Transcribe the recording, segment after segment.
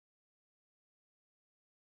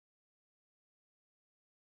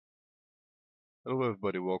Hello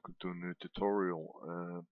everybody, welcome to a new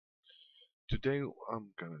tutorial. Today I'm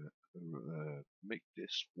gonna make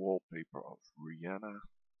this wallpaper of Rihanna.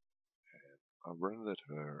 I rendered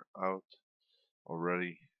her out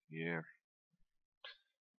already here,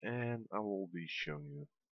 and I will be showing you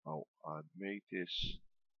how I made this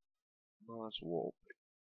nice wallpaper.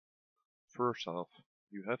 First off,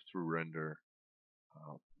 you have to render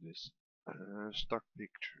this stock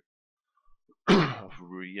picture of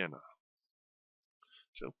Rihanna.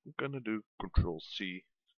 So we're gonna do Control C,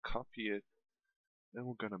 copy it, and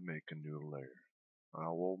we're gonna make a new layer. I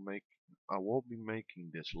will make I will be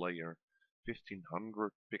making this layer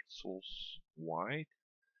 1500 pixels wide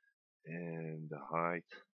and the height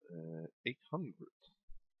 800.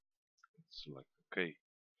 Select OK.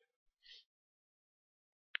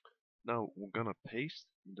 Now we're gonna paste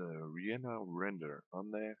the Rihanna render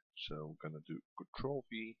on there. So we're gonna do Control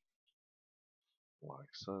V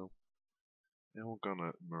like so, and we're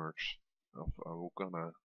gonna merge. We're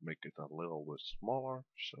gonna make it a little bit smaller.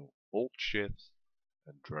 So Alt Shift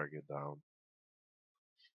and drag it down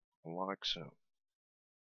like so.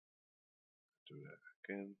 Do that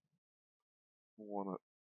again. We wanna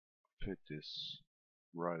fit this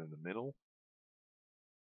right in the middle.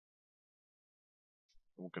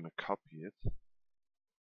 I'm gonna copy it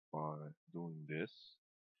by doing this,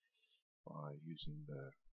 by using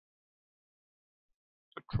the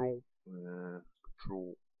control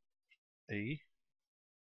A.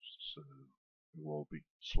 So we will be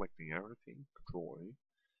selecting everything, control A.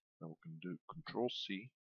 Now we can do control C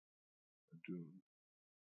and do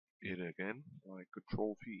it again by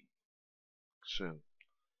control V. So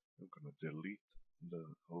I'm gonna delete the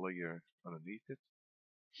layer underneath it.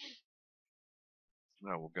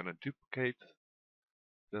 Now we're gonna duplicate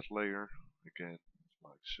that layer again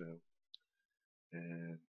like so,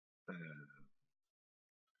 and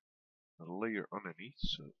a layer underneath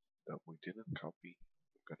so that we didn't copy.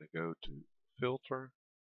 I'm gonna go to filter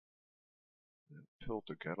and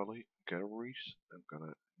filter galleries. I'm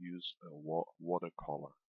gonna use a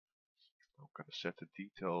watercolor. I'm gonna set the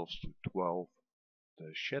details to 12,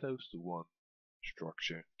 the shadows to 1,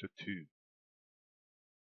 structure to 2.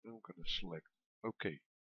 I'm gonna select OK.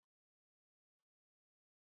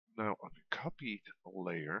 Now on the copied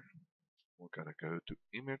layer, we're gonna go to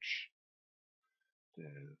image,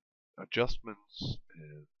 the adjustments,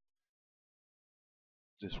 and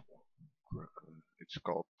this one. It's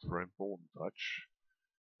called trample in Dutch.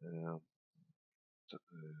 Um, I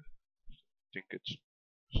think it's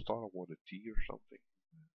started with a T or something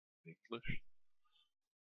in English.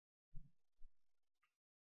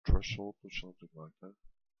 Threshold or something like that.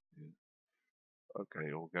 Yeah.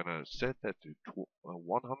 Okay, we're gonna set that to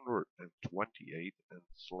 128 and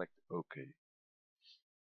select OK.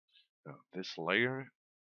 Now this layer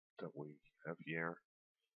that we have here,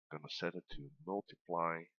 gonna set it to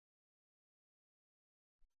multiply,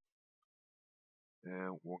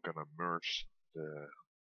 and we're gonna merge the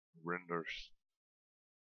renders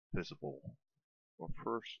visible. But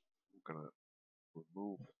first, we're gonna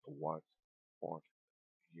remove the white part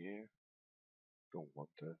here. Don't want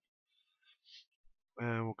that.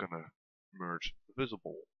 And we're gonna merge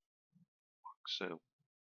visible. So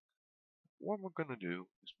what we're gonna do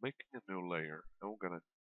is making a new layer, and we're gonna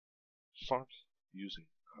start using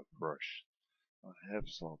a brush. I have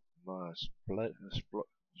some nice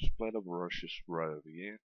splatter brushes right over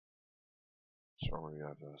here. Sorry,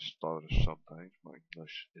 I've started sometimes. My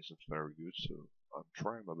English isn't very good, so I'm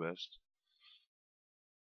trying my best.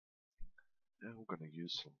 And we're gonna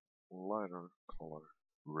use some lighter color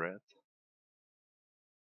red,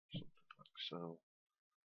 something like so.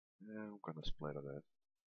 And we're gonna splatter that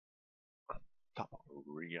on top of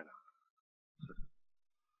Rihanna.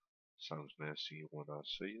 Sounds nasty when I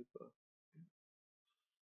say it, but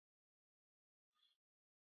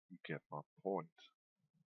you get my point.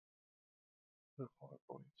 The hard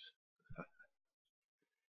point.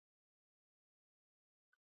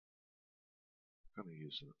 I'm gonna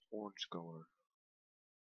use an orange color,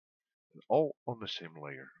 and all on the same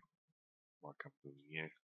layer, like I'm doing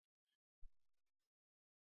here.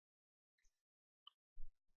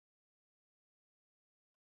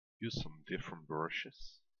 Use some different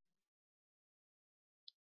brushes.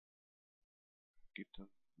 Keep them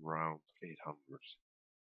around 800.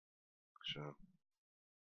 So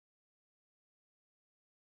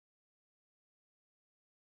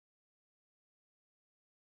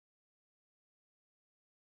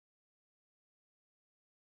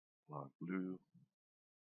light blue,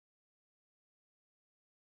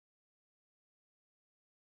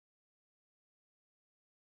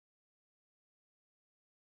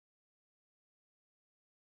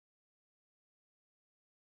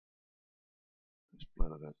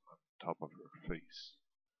 blended it on top of her face.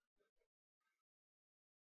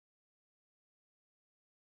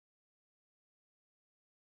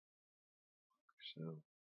 So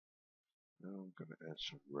now I'm gonna add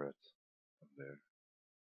some red on there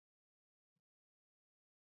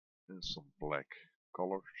and some black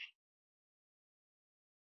colors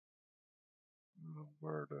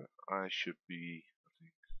where the eye should be, I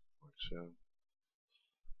think, like so.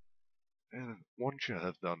 And once you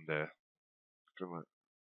have done that, I'm gonna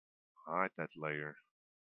hide that layer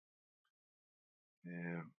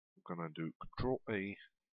and I'm gonna do Control A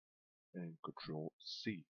and Control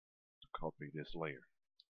C to copy this layer.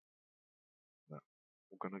 Now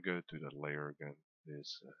I'm gonna go to the layer again,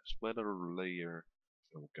 this splatter layer,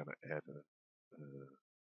 and we're gonna add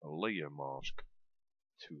a layer mask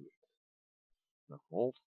to it. Now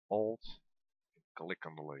hold Alt and click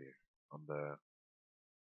on the layer, on the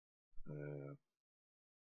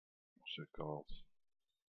what's it called?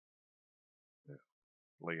 Yeah,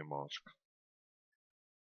 layer mask.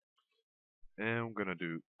 And I'm gonna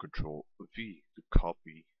do Control V to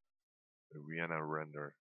copy the Rihanna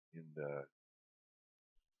render in the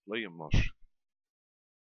layer mask.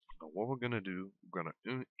 Now what we're gonna do, we're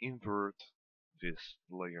gonna invert this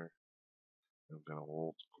layer. I'm gonna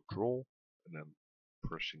hold Control and then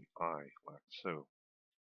pressing I like so.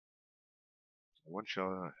 Once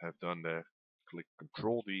you have done that, click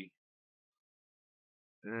Control D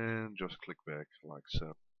and just click back like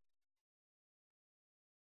so.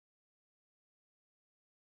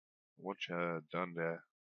 Once you have done that,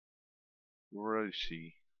 you already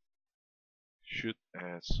see should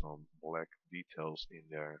add some black details in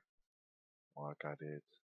there like I did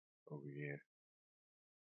over here,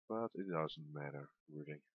 but it doesn't matter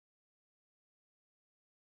really.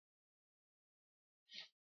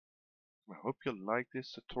 I hope you like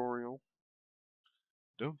this tutorial.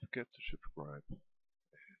 Don't forget to subscribe.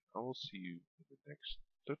 I will see you in the next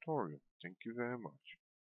tutorial. Thank you very much.